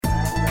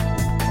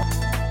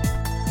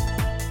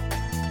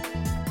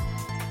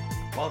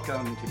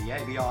welcome to the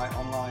ABI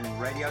Online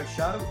Radio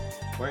Show,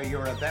 where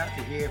you're about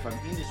to hear from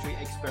industry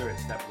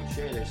experts that will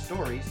share their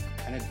stories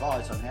and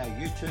advice on how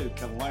you too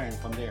can learn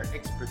from their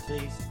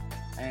expertise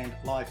and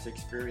life's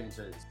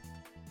experiences.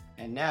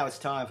 And now it's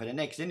time for the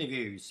next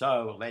interview,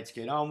 so let's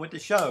get on with the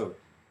show.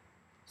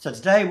 So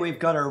today we've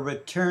got a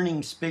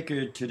returning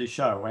speaker to the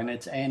show, and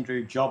it's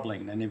Andrew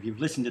Jobling. And if you've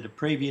listened to the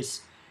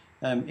previous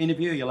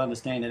interview, you'll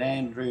understand that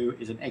Andrew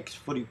is an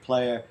ex-footy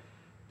player,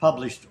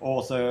 published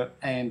author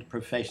and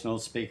professional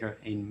speaker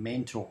and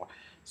mentor.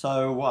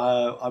 So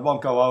I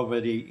won't go over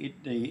the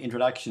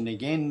introduction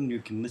again. You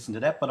can listen to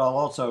that, but I'll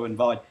also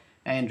invite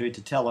Andrew to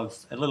tell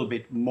us a little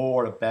bit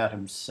more about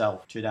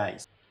himself today.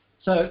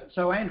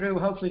 So Andrew,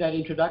 hopefully that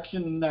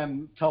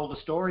introduction told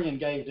the story and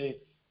gave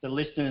the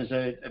listeners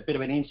a bit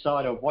of an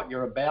insight of what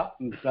you're about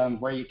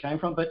and where you came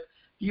from. But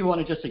do you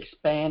want to just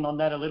expand on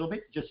that a little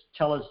bit? Just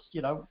tell us,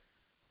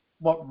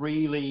 what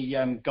really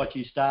got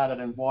you started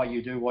and why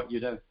you do what you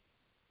do.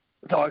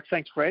 Oh,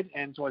 thanks, Fred,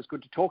 and it's always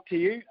good to talk to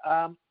you.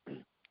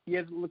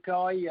 Look,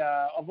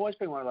 I've always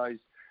been one of those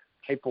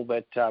people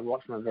that,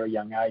 right from a very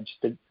young age,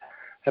 that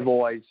have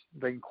always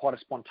been quite a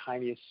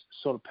spontaneous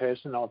sort of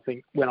person. I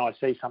think when I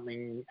see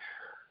something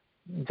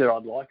that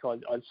I'd like, I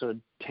sort of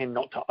tend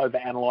not to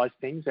overanalyze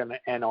things,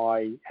 and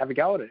I have a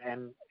go at it.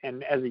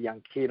 And as a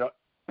young kid,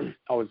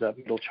 I was a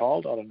middle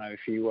child. I don't know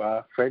if you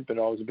are, Fred, but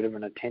I was a bit of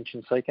an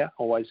attention seeker.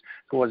 Always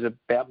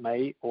about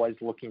me, always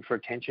looking for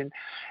attention.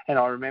 And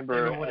I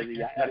remember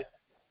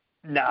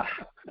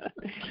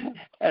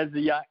as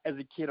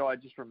a kid, I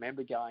just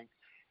remember going,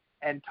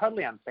 and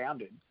totally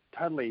unfounded,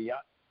 totally,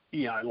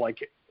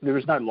 there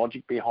was no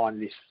logic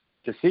behind this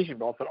decision.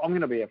 But I thought, I'm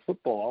going to be a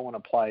footballer. I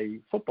want to play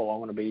football. I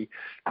want to be,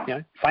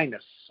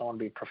 famous. I want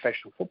to be a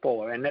professional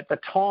footballer. And at the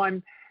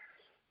time,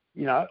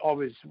 when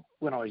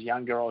I was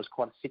younger, I was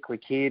quite a sickly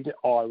kid.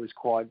 I was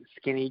quite a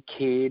skinny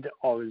kid.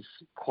 I was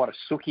quite a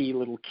sooky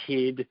little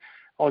kid.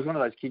 I was one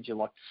of those kids you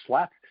like to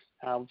slap.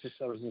 I was just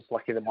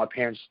lucky that my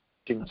parents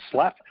didn't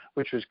slap,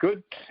 which was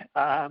good.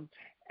 And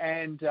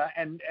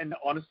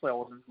honestly, I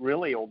wasn't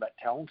really all that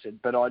talented.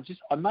 But I just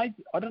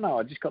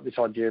got this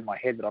idea in my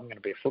head that I'm going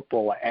to be a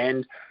footballer.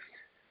 And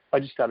I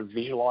just started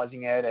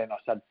visualizing it, and I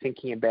started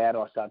thinking about it.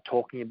 I started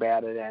talking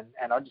about it,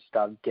 and I just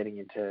started getting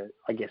into,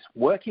 I guess,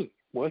 working.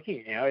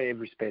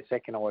 Every spare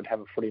second I would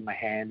have a footy in my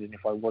hand, and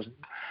if I wasn't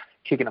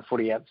kicking a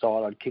footy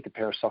outside, I'd kick a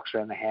pair of socks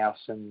around the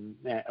house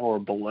or a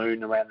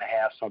balloon around the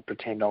house. I'd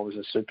pretend I was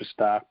a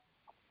superstar.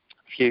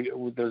 There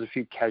was a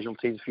few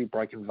casualties, a few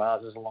broken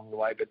vases along the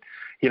way, but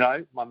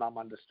my mum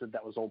understood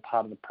that was all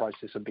part of the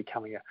process of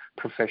becoming a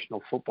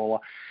professional footballer.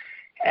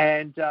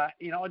 And I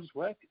just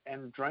worked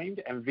and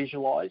dreamed and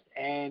visualised,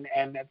 and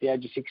at the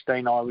age of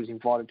 16 I was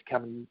invited to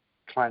come and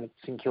train at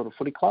St Kilda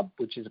Footy Club,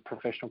 which is a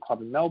professional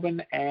club in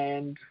Melbourne.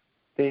 And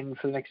then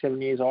for the next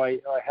 7 years I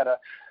had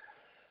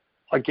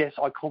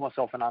I call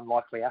myself an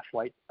unlikely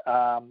athlete,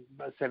 a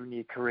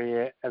 7-year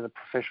career as a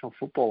professional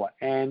footballer.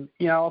 And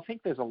I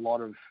think there's a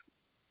lot of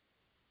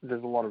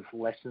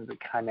lessons that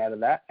came out of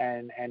that,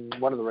 and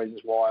one of the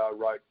reasons why I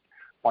wrote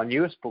my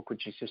newest book,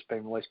 which has just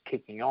been released,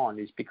 Kicking On,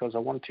 is because I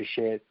wanted to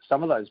share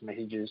some of those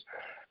messages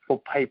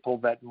for people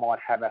that might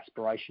have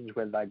aspirations,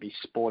 whether they be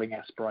sporting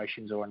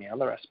aspirations or any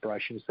other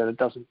aspirations, that it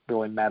doesn't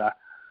really matter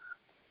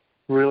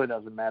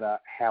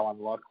how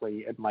unlikely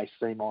it may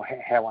seem or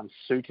how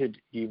unsuited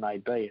you may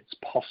be. It's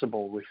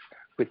possible with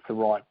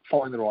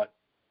following the right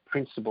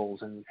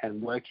principles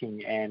and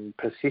working and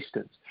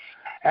persistence.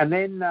 And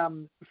then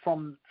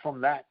from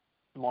that,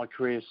 my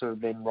career sort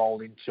of then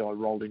rolled into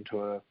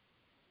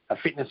a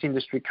fitness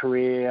industry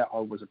career. I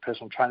was a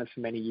personal trainer for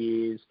many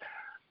years.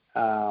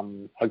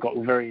 I got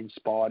very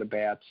inspired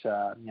about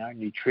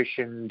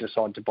nutrition,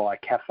 decided to buy a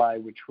cafe,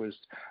 which was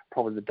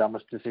probably the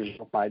dumbest decision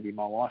I've made in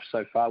my life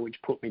so far, which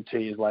put me 2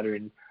 years later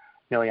in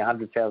nearly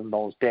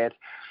 $100,000 debt.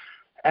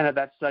 And at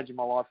that stage of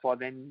my life, I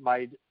then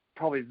made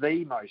probably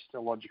the most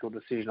illogical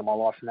decision of my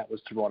life, and that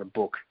was to write a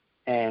book.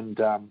 And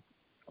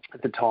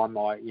at the time,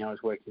 I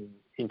was working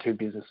in two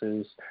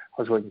businesses.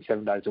 I was working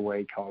 7 days a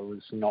week. I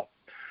was not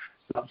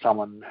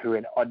someone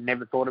I'd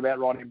never thought about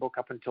writing a book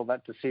up until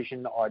that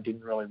decision. I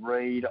didn't really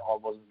read. I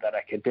wasn't that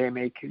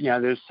academic.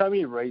 There's so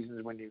many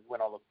reasons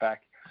when I look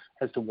back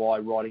as to why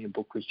writing a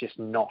book was just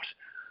not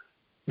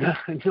a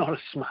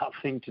smart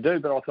thing to do.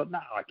 But I thought, no,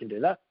 I can do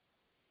that.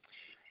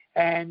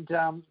 And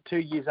 2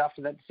 years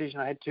after that decision,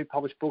 I had 2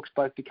 published books.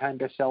 Both became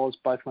bestsellers.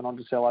 Both went on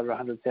to sell over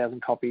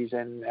 100,000 copies,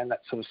 and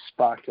that sort of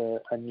sparked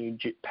a new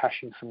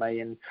passion for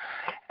me.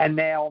 And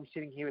now I'm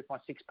sitting here with my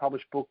 6th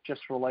published book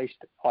just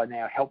released. I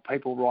now help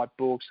people write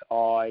books.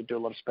 I do a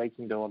lot of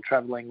speaking, do a lot of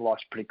travelling.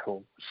 Life's pretty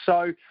cool.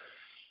 So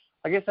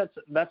I guess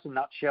that's a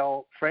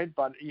nutshell, Fred.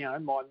 But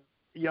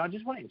I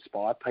just want to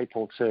inspire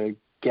people to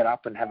get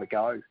up and have a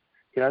go.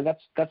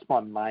 That's my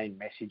main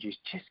message, is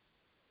just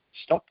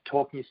stop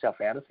talking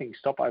yourself out of things.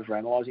 Stop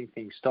overanalyzing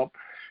things.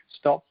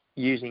 Stop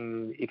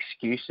using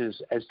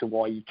excuses as to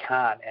why you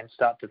can't, and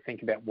start to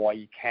think about why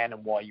you can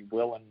and why you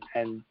will,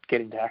 and get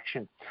into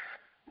action.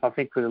 I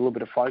think with a little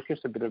bit of focus,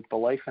 a bit of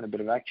belief, and a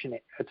bit of action,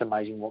 it's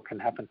amazing what can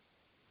happen.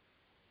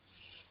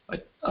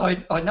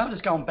 I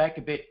noticed going back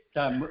a bit,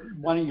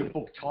 one of your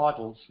book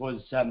titles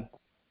was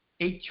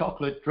Eat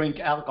Chocolate, Drink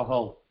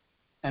Alcohol,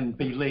 and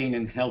Be Lean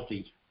and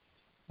Healthy.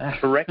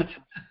 Correct.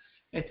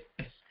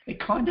 It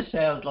kind of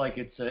sounds like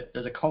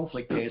there's a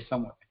conflict there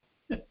somewhere.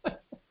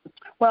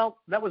 Well,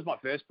 that was my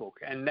first book,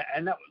 and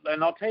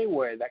I'll tell you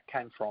where that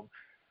came from.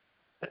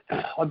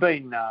 I've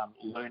been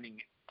learning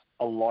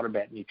a lot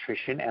about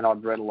nutrition, and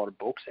I've read a lot of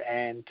books,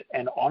 and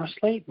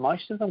honestly,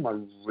 most of them were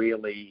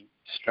really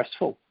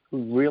stressful,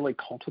 really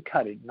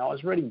complicated. And I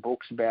was reading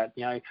books about,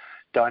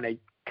 don't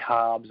eat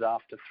carbs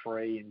after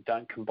 3, and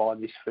don't combine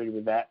this food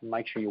with that, and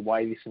make sure you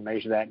weigh this and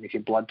measure that, and if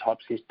your blood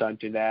type's this, don't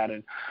do that,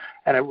 and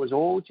it was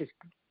all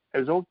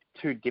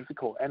too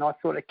difficult. And I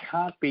thought, it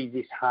can't be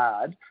this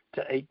hard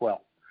to eat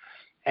well.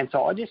 And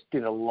so I just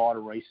did a lot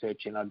of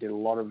research, and I did a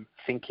lot of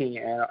thinking,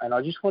 and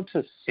I just want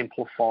to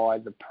simplify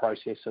the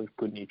process of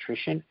good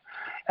nutrition.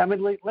 I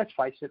mean, let's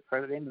face it,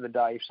 Fred, at the end of the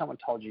day, if someone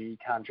told you you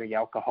can't drink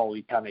alcohol,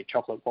 you can't eat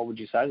chocolate, what would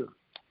you say to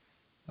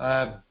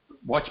them?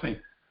 Watch me.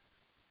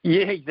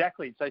 Yeah,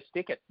 exactly. So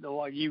stick it.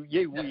 Like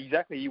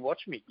exactly. You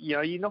watch me.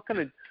 You're not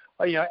going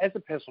to. As a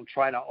personal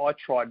trainer, I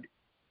tried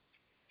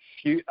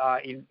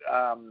in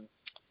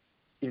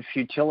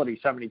futility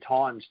so many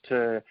times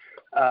to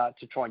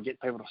try and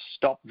get people to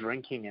stop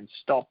drinking and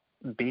stop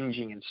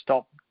binging and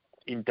stop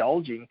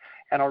indulging,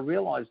 and I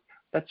realised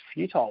that's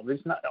futile.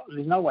 There's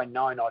no way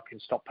knowing I can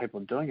stop people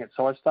doing it.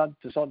 So I decided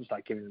to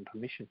start giving them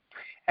permission.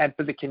 But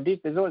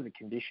there's always a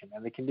condition,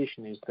 and the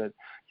condition is that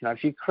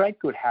if you create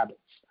good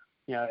habits,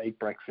 eat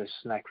breakfast,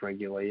 snack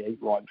regularly, eat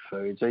right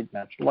foods, eat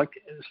natural, like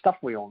stuff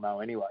we all know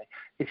anyway.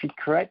 If you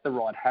create the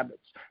right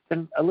habits,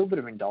 then a little bit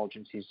of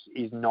indulgence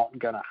is not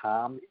going to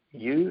harm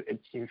you.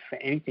 If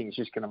anything, it's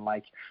just going to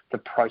make the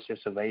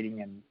process of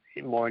eating and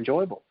more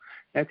enjoyable.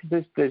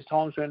 Because there's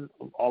times when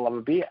I love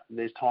a beer.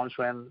 There's times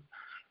when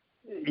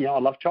I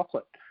love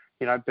chocolate.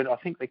 But I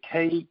think the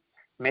key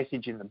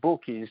message in the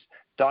book is,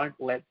 don't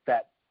let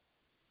that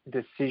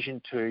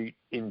decision to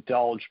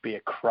indulge be a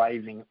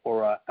craving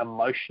or an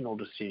emotional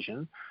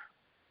decision.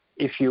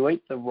 If you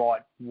eat the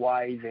right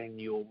way, then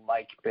you'll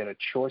make better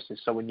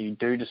choices. So when you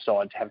do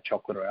decide to have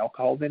chocolate or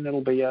alcohol, then it'll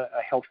be a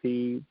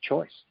healthy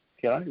choice.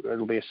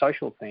 It'll be a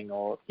social thing,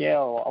 or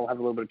I'll have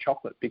a little bit of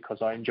chocolate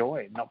because I enjoy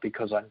it, not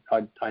because I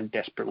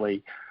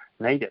desperately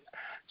need it.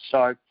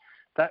 So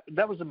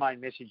that was the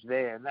main message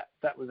there, and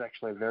that was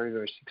actually a very,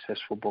 very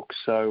successful book.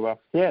 So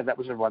that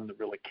was the one that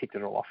really kicked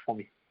it all off for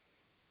me.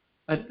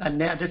 And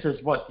now this is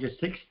what, your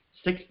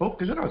sixth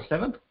book, is it, or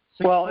seventh?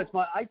 Well, it's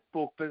my 8th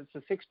book, but it's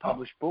the 6th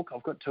published book.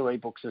 I've got 2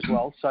 ebooks as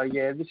well. So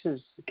this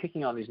is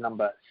kicking on is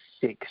number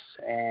 6,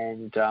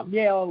 and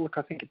look,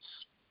 I think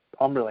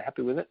I'm really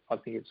happy with it. I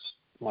think it's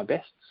my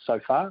best so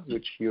far,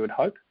 which you would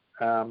hope.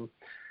 So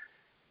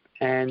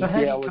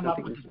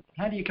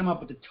how do you come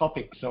up with the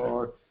topics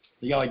or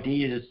the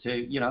ideas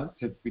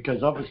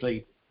because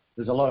obviously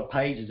there's a lot of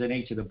pages in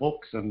each of the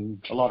books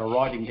and a lot of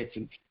writing gets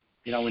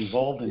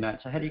involved in that.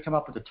 So how do you come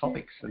up with the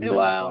topics?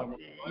 Well,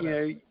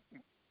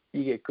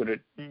 you get good at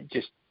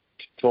just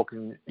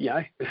talking.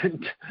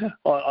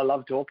 I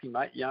love talking,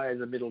 mate.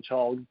 As a middle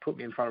child, put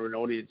me in front of an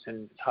audience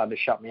and it's hard to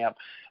shut me up.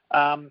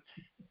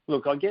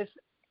 Look, I guess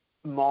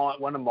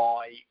one of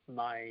my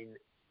main,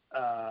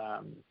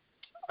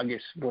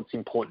 what's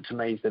important to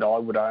me is that I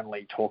would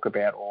only talk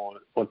about or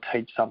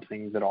teach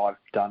something that I've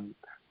done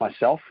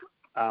myself.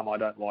 I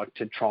don't like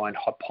to try and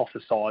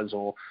hypothesize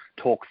or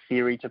talk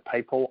theory to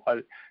people.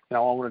 I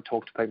want to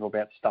talk to people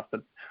about stuff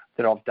that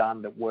I've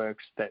done that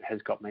works, that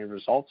has got me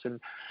results. And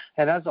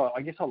as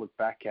I guess I look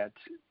back at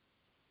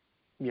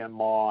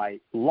my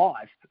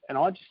life, and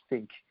I just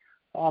think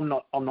I'm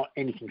not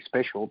anything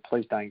special.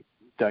 Please don't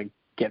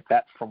get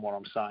that from what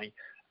I'm saying.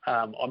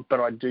 But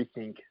I do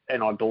think,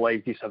 and I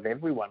believe this of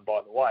everyone,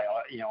 by the way.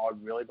 I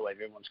really believe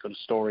everyone's got a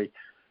story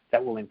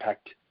that will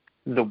impact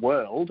the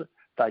world.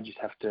 They just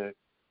have to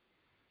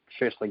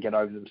firstly get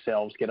over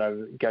themselves, get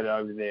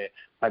over their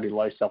maybe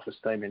low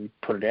self-esteem and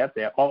put it out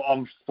there.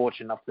 I'm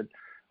fortunate enough that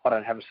I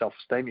don't have a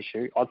self-esteem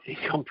issue. I think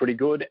I'm pretty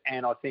good,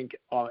 and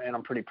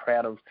I'm pretty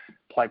proud of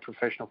playing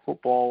professional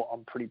football.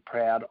 I'm pretty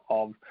proud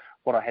of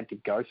what I had to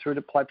go through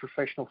to play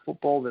professional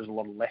football. There's a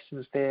lot of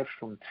lessons there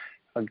from,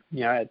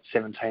 at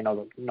 17, I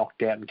got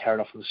knocked out and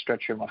carried off on the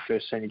stretcher in my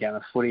first senior game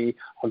of footy.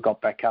 I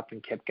got back up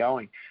and kept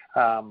going.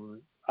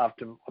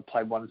 After I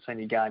played one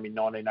senior game in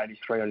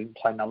 1983, I didn't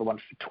play another one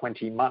for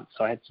 20 months.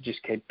 So I had to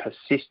just keep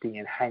persisting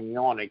and hanging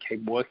on and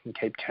keep working,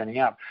 keep turning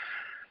up.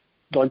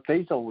 Like,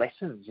 these are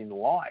lessons in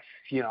life,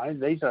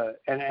 these are,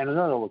 and as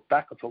I look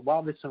back, I thought,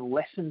 wow, there's some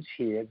lessons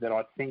here that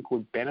I think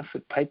would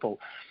benefit people.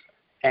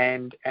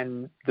 And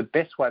the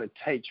best way to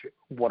teach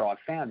what I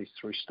found is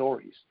through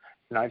stories.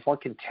 If I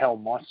can tell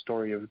my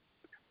story of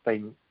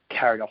being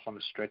carried off on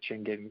a stretcher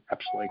and getting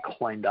absolutely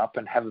cleaned up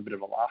and have a bit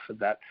of a laugh at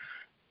that,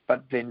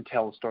 but then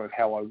tell the story of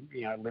how I,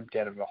 limped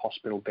out of a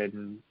hospital bed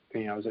and,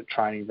 was at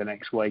training the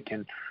next week.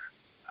 And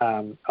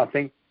I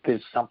think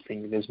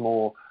there's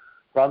more,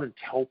 rather than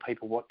tell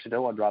people what to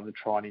do, I'd rather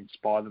try and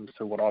inspire them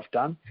through what I've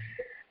done.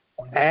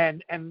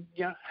 And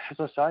as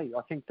I say,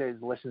 I think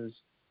there's lessons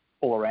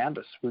all around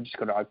us. We've just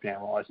got to open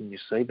our eyes and you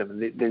see them.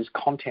 And there's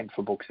content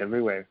for books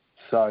everywhere.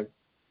 So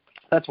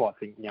that's why I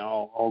think,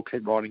 I'll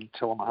keep writing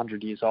until I'm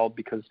 100 years old,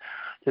 because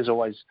there's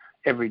always,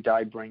 every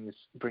day brings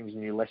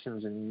new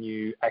lessons and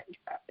new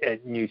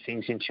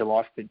things into your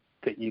life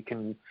that you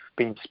can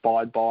be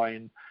inspired by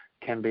and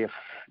can be a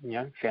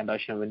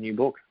foundation of a new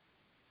book.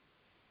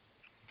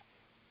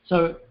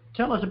 So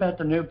tell us about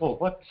the new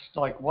book.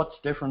 What's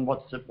different?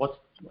 What's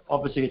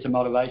obviously it's a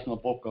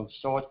motivational book of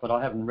sorts, but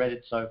I haven't read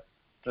it. So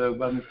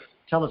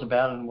tell us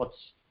about it and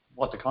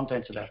what the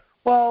content's about.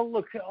 Well,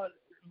 look,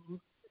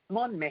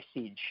 my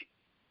message.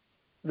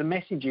 The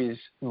message is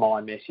my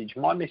message.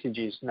 My message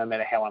is, no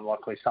matter how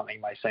unlikely something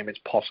may seem,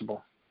 it's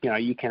possible.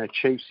 You can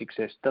achieve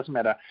success. It doesn't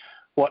matter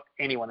what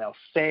anyone else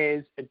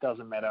says. It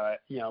doesn't matter,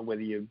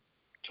 whether you're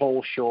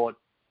tall, short,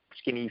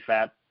 skinny,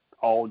 fat,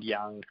 old,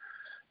 young,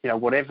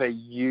 whatever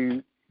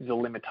the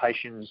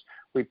limitations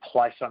we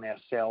place on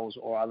ourselves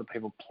or other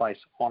people place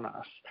on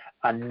us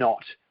are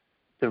not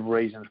the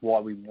reasons why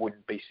we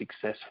wouldn't be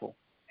successful.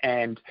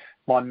 And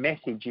my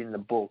message in the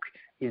book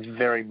is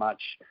very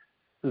much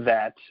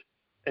that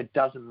it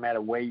doesn't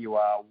matter where you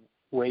are,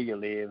 where you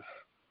live,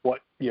 what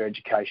your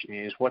education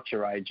is, what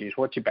your age is,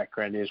 what your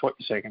background is, what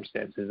your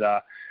circumstances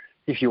are.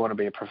 If you want to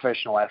be a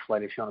professional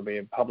athlete, if you want to be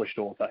a published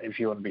author, if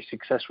you want to be a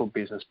successful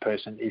business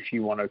person, if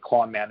you want to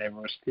climb Mount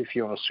Everest, if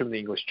you want to swim the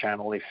English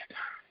Channel,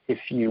 if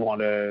you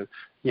want to,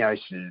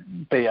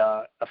 be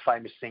a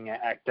famous singer,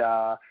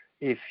 actor,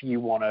 if you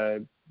want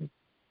to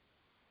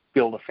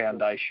build a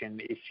foundation,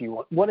 if you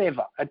want,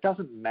 whatever, it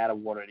doesn't matter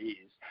what it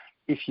is.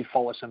 If you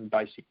follow some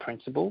basic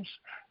principles,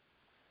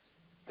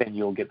 then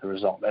you'll get the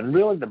result. And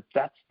really,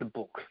 that's the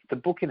book. The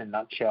book, in a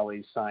nutshell,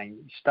 is saying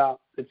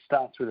it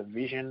starts with a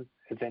vision.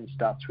 It then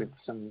starts with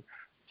some,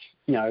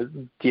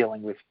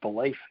 dealing with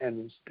belief,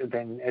 and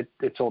then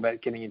it's all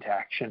about getting into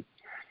action.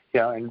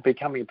 And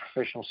becoming a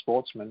professional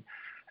sportsman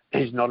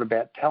is not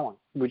about talent,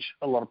 which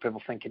a lot of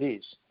people think it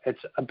is.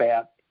 It's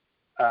about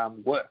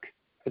work.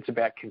 It's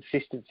about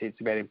consistency.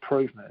 It's about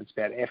improvement. It's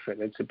about effort.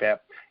 It's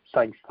about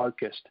staying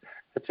focused.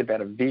 It's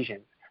about a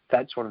vision.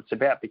 That's what it's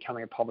about.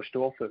 Becoming a published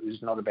author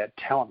is not about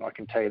talent. I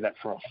can tell you that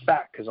for a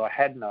fact, because I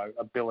had no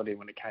ability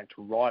when it came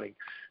to writing.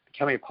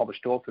 Becoming a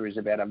published author is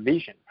about a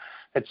vision.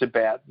 It's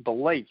about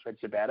belief.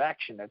 It's about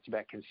action. It's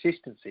about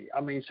consistency.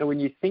 So when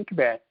you think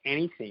about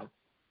anything,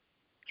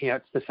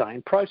 it's the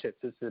same process.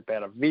 It's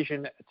about a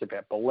vision. It's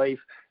about belief.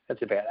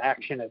 It's about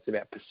action. It's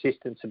about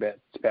persistence.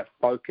 It's about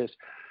focus.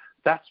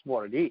 That's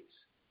what it is.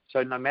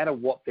 So no matter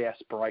what the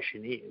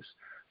aspiration is,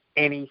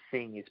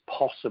 anything is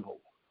possible,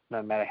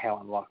 no matter how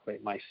unlikely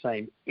it may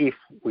seem, if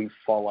we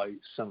follow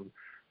some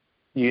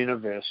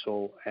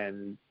universal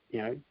and,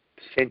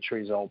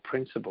 centuries-old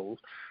principles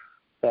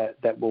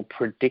that will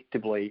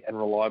predictably and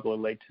reliably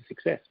lead to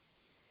success.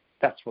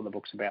 That's what the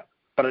book's about.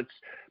 But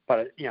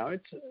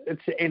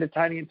it's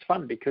entertaining. It's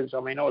fun because I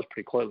was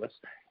pretty clueless,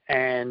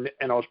 and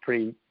I was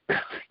pretty,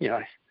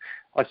 I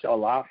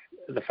laugh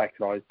at the fact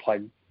that I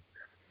played,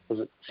 was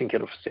it St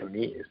Kilda for 7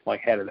 years?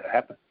 Like, how did that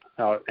happen?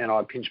 And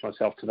I pinch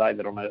myself today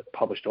that I'm a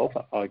published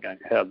author. I go,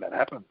 how did that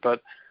happen?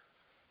 But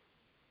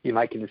you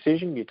make a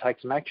decision, you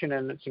take some action,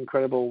 and it's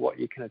incredible what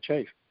you can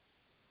achieve.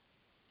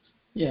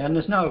 Yeah, and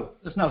there's no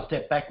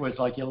step backwards.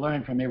 Like, you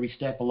learn from every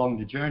step along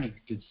the journey.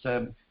 Because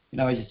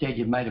as you said,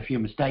 you've made a few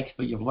mistakes,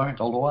 but you've learned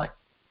all the way.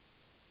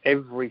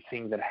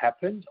 Everything that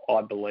happens,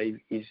 I believe,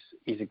 is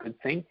a good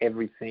thing.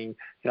 Everything,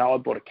 I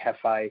bought a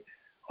cafe.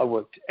 I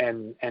worked,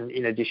 and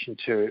in addition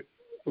to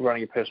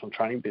running a personal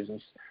training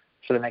business,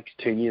 for the next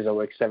 2 years, I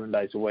worked 7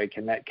 days a week,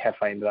 and that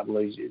cafe ended up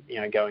losing,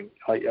 I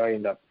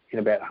ended up in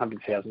about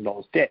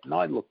 $100,000 debt. And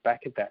I look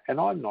back at that,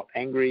 and I'm not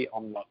angry. I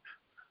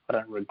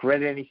don't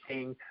regret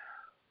anything.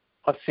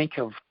 I think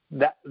of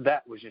that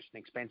was just an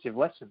expensive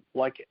lesson,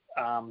 but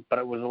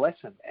it was a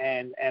lesson.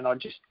 And I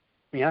just,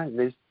 we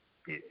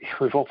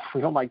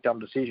all make dumb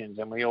decisions,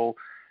 and we all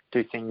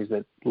do things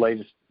that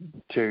lead us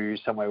to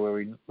somewhere where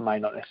we may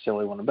not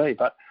necessarily want to be.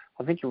 But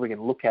I think if we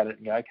can look at it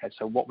and go, okay,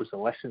 so what was the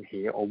lesson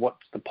here, or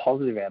what's the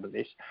positive out of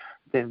this,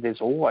 then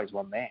there's always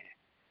one there.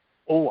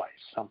 Always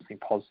something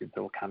positive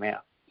that will come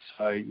out.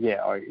 So,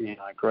 yeah, I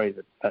agree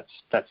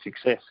that's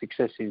success.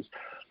 Success is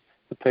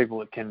the people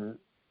that can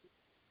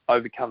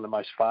overcome the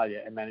most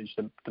failure and manage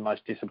the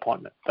most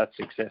disappointment. That's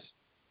success.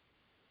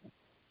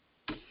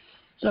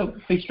 So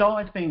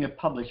besides being a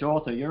published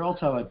author, you're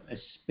also a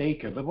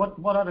speaker, but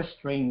what other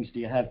strings do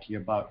you have to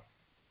your bow?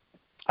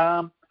 So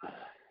I'm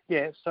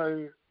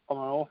an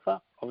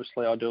author.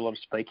 Obviously, I do a lot of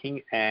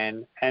speaking,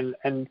 and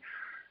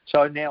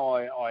so now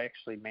I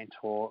actually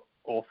mentor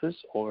authors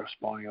or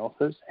aspiring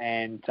authors,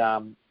 and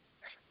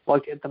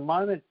at the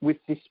moment with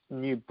this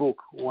new book,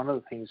 one of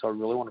the things I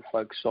really want to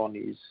focus on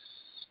is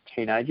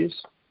teenagers,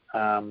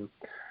 and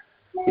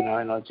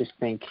I just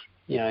think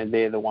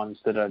they're the ones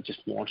that are just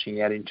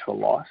launching out into a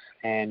life,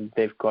 and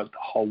they've got the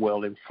whole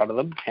world in front of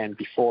them, and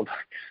before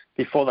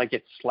they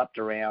get slapped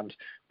around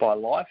by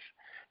life,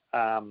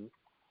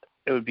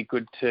 it would be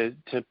good to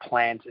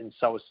plant and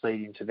sow a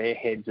seed into their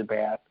heads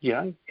about,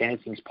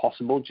 anything's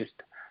possible, just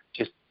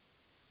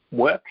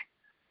work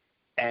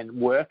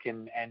work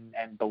and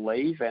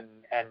believe and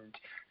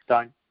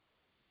don't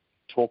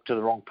talk to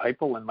the wrong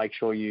people, and make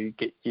sure you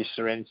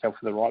surround yourself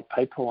with the right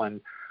people.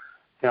 And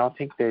I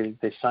think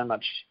there's so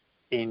much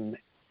in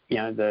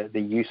the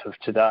youth of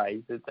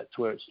today that's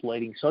where it's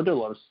leading. So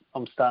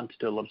I'm starting to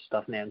do a lot of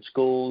stuff now in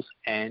schools,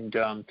 and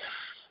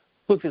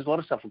look, there's a lot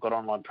of stuff. I've got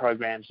online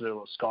programs, I do a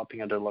lot of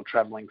Skyping, I do a lot of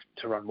travelling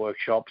to run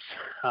workshops.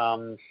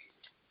 I've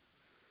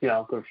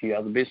got a few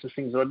other business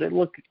things that I do.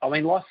 Look, I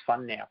mean, life's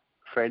fun now,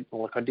 Fred.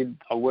 Like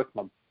I worked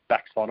my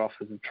backside off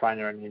as a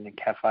trainer and in a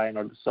cafe, and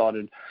I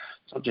decided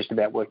it's not just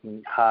about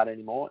working hard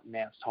anymore.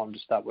 Now it's time to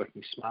start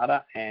working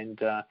smarter, and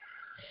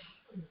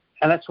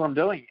that's what I'm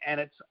doing. And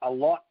it's a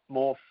lot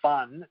more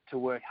fun to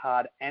work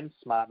hard and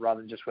smart rather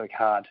than just work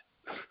hard.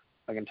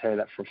 I can tell you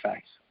that for a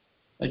fact.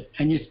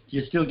 And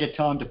you still get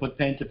time to put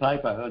pen to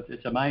paper.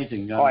 It's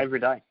amazing. Every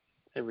day.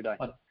 I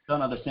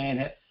don't understand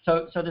how.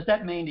 So does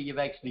that mean that you've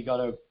actually got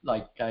a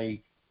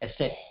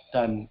set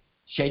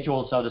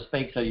schedule, so to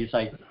speak? So you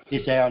say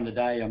this hour in the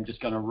day I'm just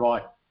going to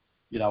write,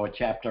 a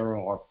chapter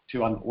or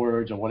 200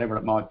 words or whatever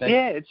it might be.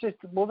 Yeah, it's just,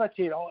 well, that's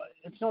it.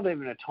 It's not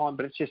even a time,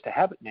 but it's just a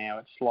habit now.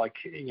 It's like,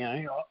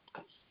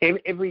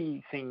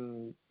 every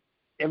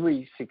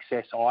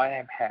success I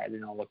have had,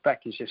 and I look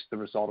back, is just the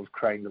result of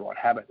creating the right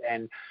habit.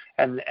 And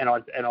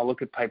I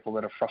look at people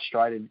that are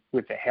frustrated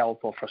with their health,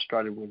 or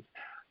frustrated with,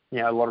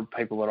 a lot of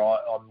people that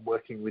I'm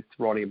working with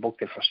writing a book,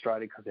 they're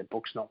frustrated because their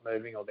book's not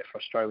moving, or they're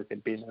frustrated with their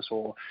business,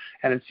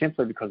 and it's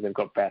simply because they've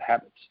got bad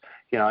habits,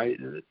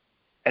 and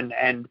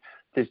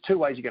there's two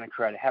ways you're going to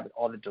create a habit,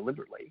 either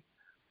deliberately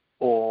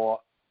or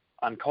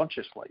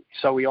unconsciously.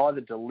 So I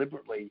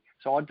deliberately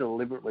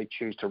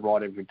choose to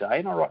write every day,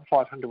 and I write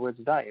 500 words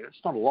a day.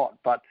 It's not a lot,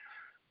 but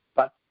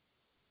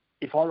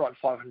if I write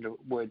 500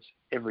 words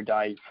every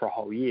day for a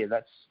whole year,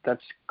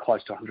 that's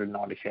close to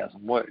 190,000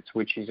 words,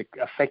 which is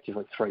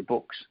effectively 3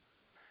 books.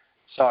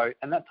 So,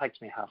 and that takes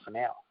me half an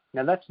hour.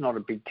 Now, that's not a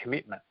big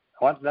commitment,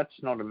 right?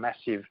 That's not a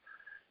massive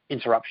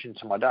interruption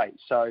to my day.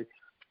 So,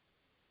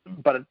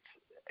 but it's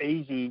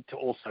easy to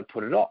also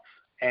put it off,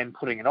 and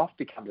putting it off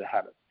becomes a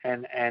habit.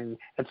 And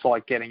it's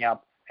like getting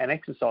up and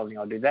exercising.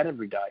 I do that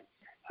every day.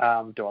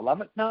 Do I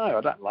love it? No,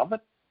 I don't love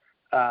it.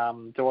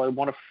 Do I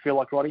want to feel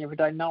like writing every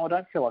day? No, I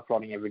don't feel like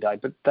writing every day,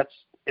 but that's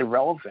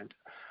irrelevant.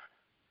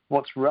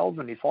 What's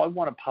relevant, if I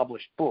want a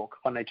published book,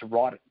 I need to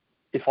write it.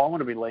 If I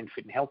want to be lean,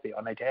 fit and healthy,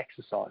 I need to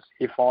exercise.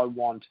 If I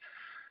want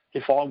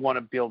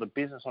to build a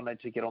business, I need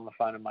to get on the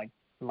phone and make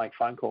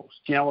phone calls.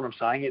 Do you know what I'm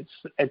saying?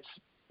 It's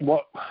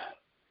what,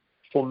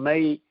 for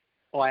me,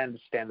 I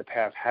understand the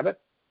power of habit.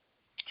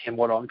 And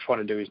what I'm trying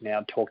to do is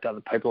now talk to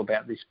other people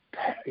about this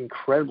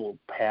incredible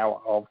power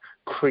of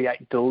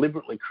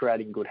deliberately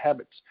creating good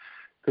habits.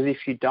 Because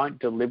if you don't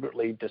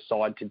deliberately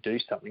decide to do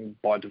something,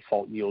 by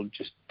default, you'll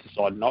just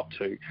decide not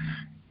to.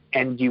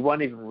 And you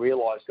won't even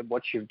realise that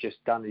what you've just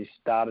done is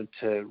started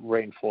to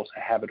reinforce a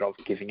habit of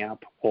giving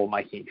up, or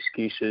making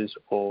excuses,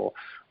 or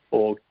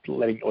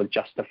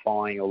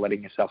justifying, or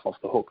letting yourself off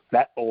the hook.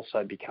 That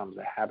also becomes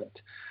a habit.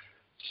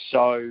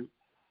 So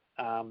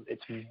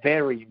it's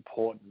very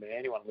important that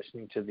anyone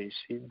listening to this,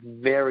 it's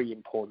very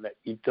important that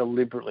you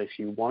deliberately, if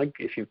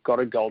you've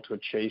got a goal to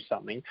achieve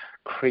something,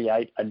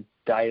 create a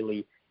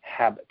daily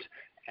habit.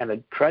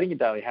 And creating a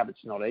daily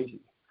habit's not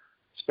easy,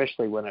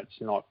 especially when it's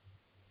not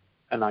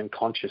an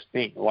unconscious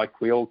thing.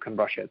 Like, we all can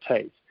brush our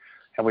teeth,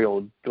 and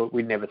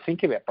we never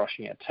think about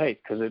brushing our teeth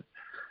because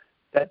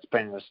that's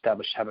been an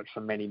established habit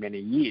for many, many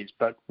years.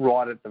 But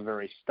right at the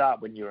very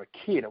start, when you were a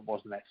kid, it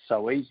wasn't that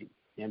so easy.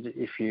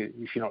 If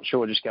you're not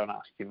sure, just go and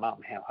ask your mum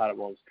how hard it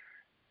was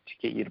to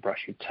get you to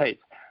brush your teeth.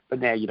 But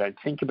now you don't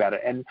think about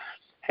it, and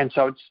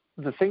so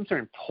the things are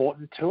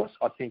important to us.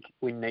 I think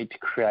we need to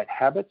create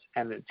habits,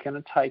 and it's going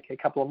to take a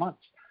couple of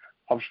months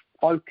of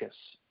focus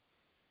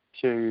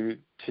to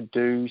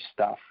do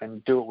stuff,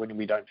 and do it when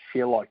we don't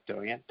feel like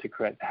doing it, to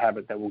create the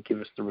habit that will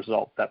give us the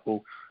result, that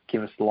will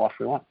give us the life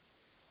we want.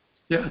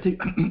 Yeah, I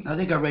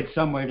think I read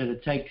somewhere that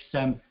it takes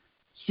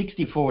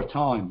 64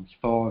 times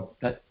for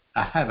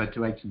a habit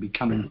to actually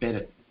become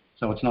embedded.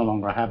 So it's no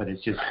longer a habit,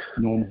 it's just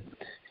normal.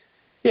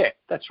 Yeah,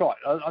 that's right.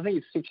 I think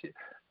it's 60.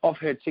 I've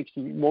heard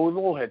 60. Well, we've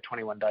all heard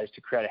 21 days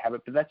to create a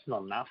habit, but that's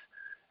not enough.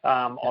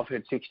 I've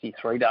heard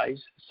 63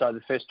 days. So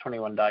the first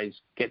 21 days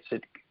gets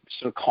it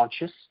sort of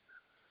conscious,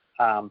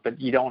 but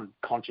you don't want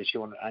it conscious, you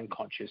want it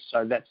unconscious.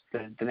 So that's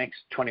the next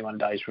 21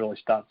 days really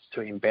starts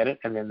to embed it,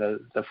 and then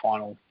the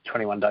final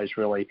 21 days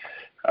really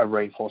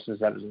reinforces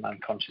that as an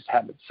unconscious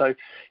habit. So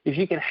if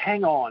you can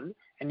hang on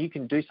and you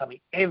can do something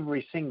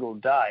every single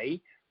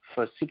day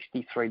for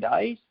 63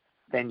 days,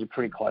 then you're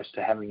pretty close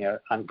to having an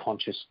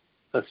unconscious,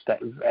 a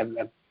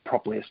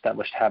properly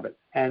established habit.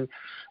 And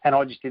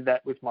I just did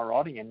that with my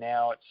writing, and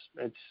now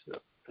it's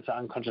an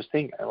unconscious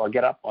thing. I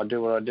get up, I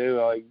do what I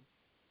do, I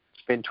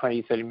spend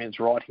 20, 30 minutes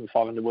writing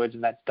 500 words,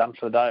 and that's done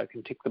for the day. I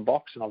can tick the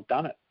box, and I've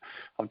done it.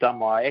 I've done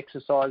my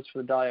exercise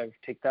for the day, I've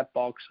ticked that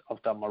box.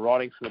 I've done my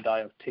writing for the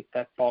day, I've ticked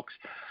that box.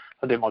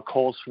 I do my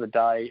calls for the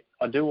day.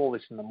 I do all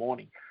this in the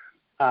morning.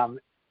 And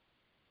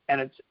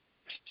it's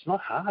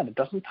not hard. It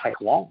doesn't take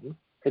long.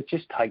 It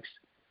just takes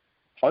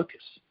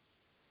focus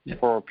Yep.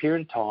 for a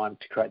period of time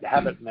to create the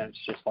habit, and then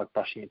it's just like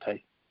brushing your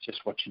teeth. It's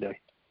just what you do.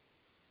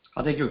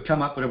 I think you'll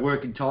come up with a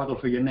working title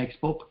for your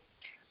next book,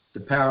 The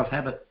Power of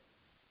Habit.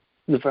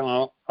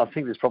 I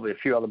think there's probably a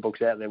few other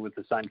books out there with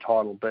the same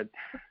title, but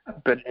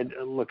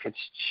look, it's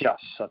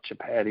just such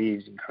it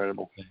is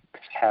incredible.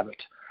 It's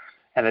habit,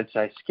 and it's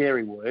a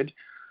scary word,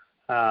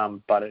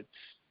 but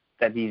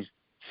that is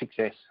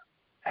success.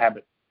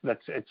 Habit.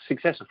 It's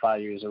success and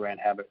failure is around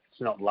habit.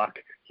 It's not luck.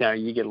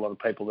 You get a lot of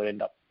people that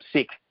end up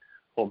sick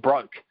or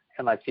broke,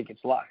 and they think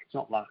it's luck. It's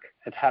not luck.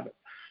 It's habit.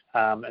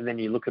 And then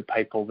you look at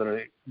people that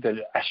are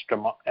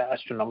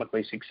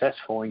astronomically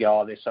successful and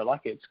go, oh, they're so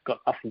lucky. It's got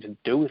nothing to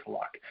do with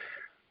luck.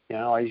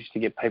 I used to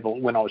get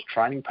people, when I was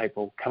training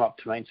people, come up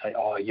to me and say,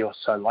 oh, you're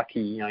so lucky.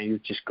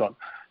 You've just got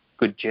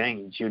good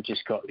genes. You've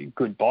just got a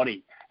good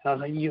body. And I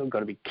was like, you've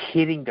got to be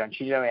kidding, don't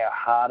you? You know how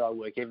hard I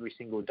work every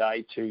single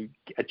day to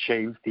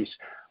achieve this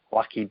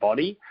lucky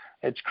body?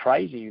 It's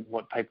crazy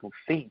what people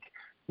think.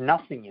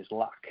 Nothing is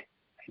luck.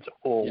 It's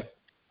all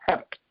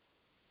habit.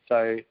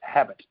 So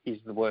habit is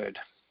the word.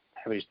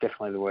 Habit is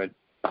definitely the word.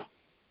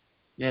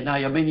 Yeah, no,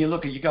 I mean, you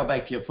go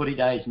back to your footy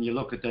days and you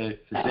look at the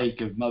physique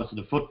of most of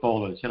the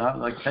footballers,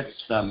 like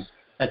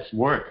that's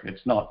work.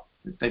 It's not,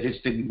 they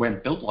just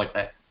weren't built like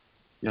that,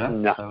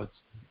 No. So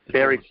it's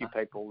very few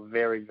people,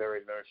 very,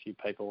 very, very few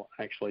people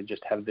actually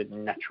just have the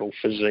natural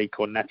physique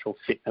or natural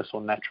fitness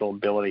or natural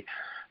ability.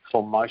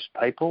 For most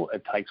people,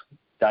 it takes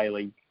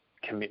daily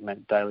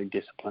commitment, daily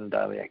discipline,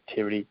 daily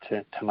activity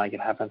to make it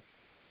happen.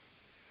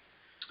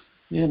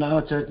 Yeah,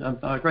 no,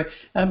 I agree.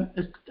 Are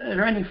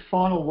there any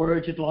final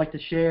words you'd like to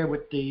share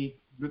with the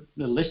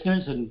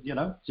listeners, and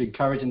to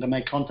encourage them to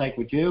make contact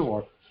with you,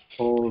 or?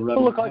 Well,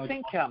 look, I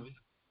think,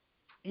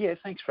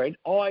 thanks, Fred.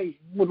 I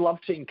would love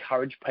to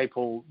encourage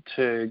people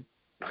to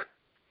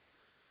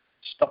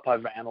stop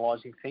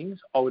over-analysing things.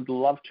 I would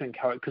love to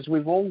encourage, because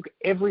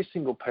every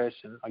single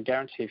person, I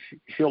guarantee,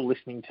 if you're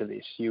listening to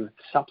this, you have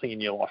something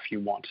in your life you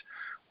want.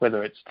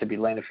 Whether it's to be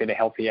leaner, fitter,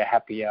 healthier,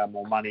 happier,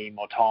 more money,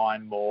 more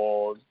time,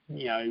 or,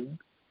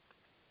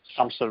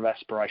 some sort of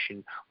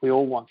aspiration. We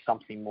all want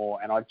something more.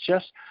 And I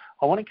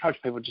want to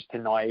encourage people just to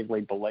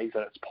naively believe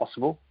that it's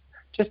possible.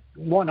 Just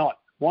why not?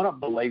 Why not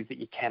believe that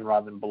you can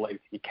rather than believe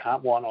that you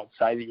can't? Why not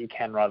say that you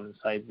can rather than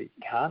say that you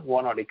can't?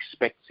 Why not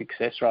expect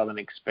success rather than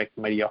expect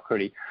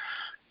mediocrity?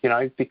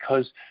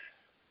 Because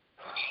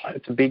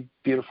it's a big,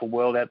 beautiful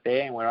world out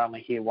there, and we're only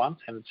here once,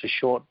 and it's a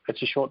short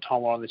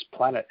time we're on this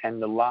planet.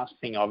 And the last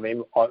thing I've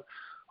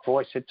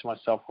always said to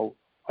myself, well,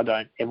 I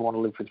don't ever want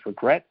to live with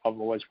regret.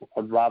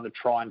 I'd rather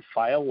try and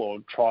fail or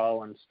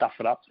trial and stuff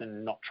it up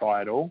than not try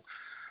at all.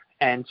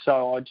 And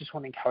so I just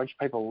want to encourage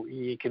people.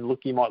 You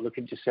might look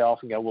at yourself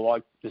and go, well,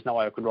 there's no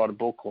way I could write a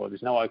book, or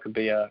there's no way I could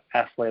be an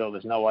athlete, or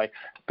there's no way.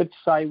 But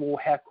say, well,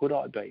 how could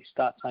I be?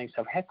 Start saying to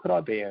yourself, how could I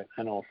be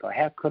an author?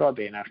 How could I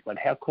be an athlete?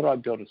 How could I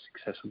build a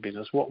successful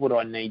business? What would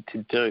I need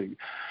to do?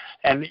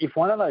 And if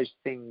one of those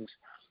things,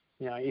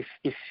 if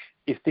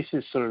this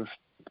is sort of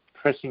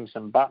pressing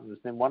some buttons,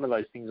 then one of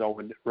those things I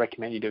would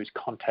recommend you do is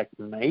contact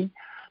me,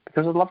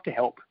 because I'd love to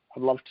help.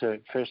 I'd love to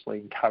firstly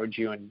encourage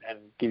you and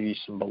give you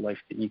some belief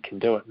that you can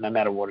do it, no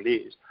matter what it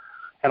is.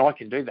 And I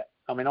can do that.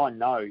 I mean, I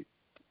know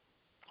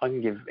I can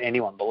give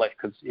anyone belief,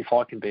 because if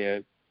I can be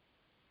a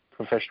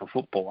professional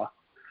footballer,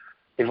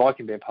 if I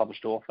can be a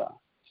published author,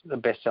 the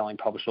best-selling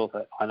published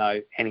author, I know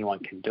anyone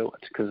can do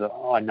it, because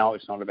I know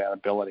it's not about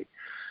ability.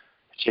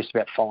 It's just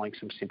about following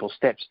some simple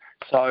steps.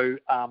 So,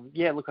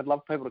 look, I'd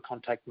love people to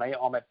contact me.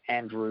 I'm at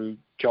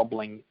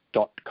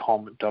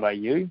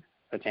andrewjobling.com.au.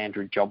 That's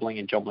Andrew Jobling,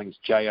 and Jobling's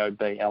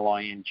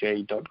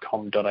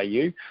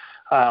JOBLING.com.au.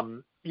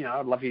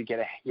 I'd love you to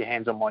get your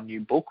hands on my new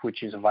book,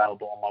 which is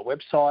available on my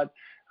website.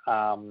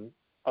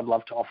 I'd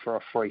love to offer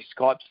a free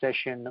Skype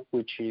session,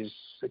 which is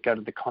go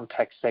to the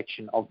contact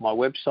section of my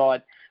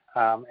website,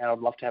 and I'd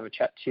love to have a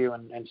chat to you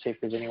and see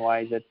if there's any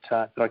way that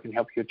I can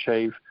help you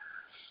achieve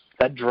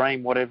that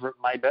dream, whatever it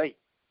may be.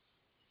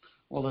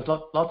 Well, there's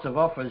lots of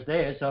offers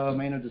there, so I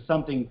mean, if there's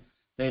something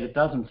there that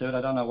doesn't suit, I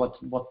don't know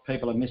what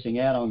people are missing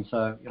out on.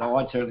 So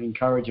I'd certainly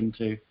encourage them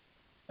to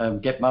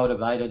get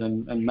motivated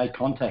and make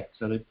contact,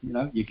 so that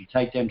you can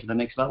take them to the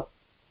next level.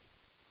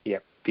 Yeah,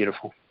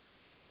 beautiful.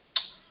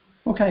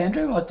 Okay,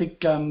 Andrew, I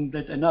think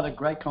that's another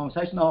great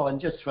conversation. Oh, and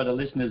just for the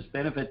listeners'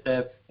 benefit,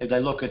 if they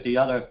look at the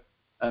other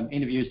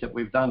interviews that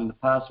we've done in the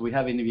past, we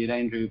have interviewed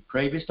Andrew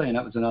previously, and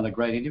that was another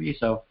great interview.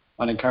 So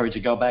I'd encourage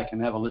you to go back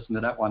and have a listen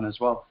to that one as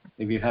well,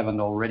 if you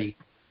haven't already.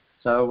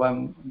 So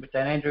with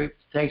that, Andrew,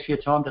 thanks for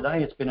your time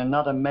today. It's been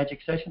another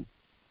magic session.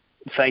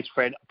 Thanks,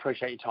 Fred.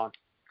 Appreciate your time.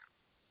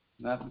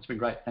 No, it's been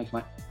great. Thanks,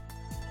 mate.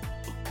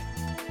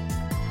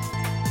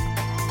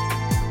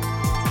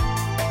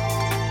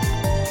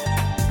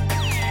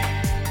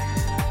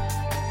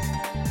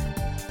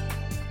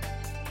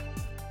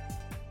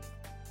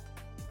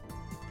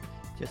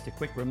 Just a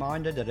quick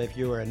reminder that if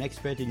you are an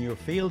expert in your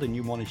field and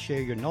you want to share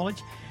your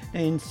knowledge,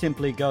 then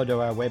simply go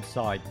to our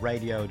website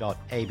radio.abi.com.au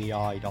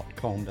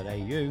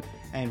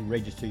and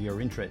register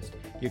your interest.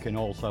 You can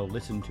also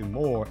listen to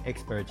more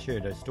experts share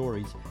their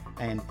stories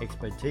and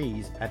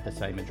expertise at the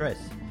same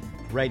address,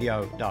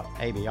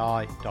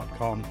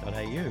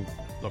 radio.abi.com.au.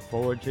 Look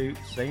forward to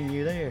seeing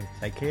you there.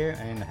 Take care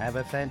and have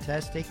a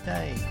fantastic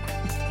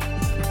day.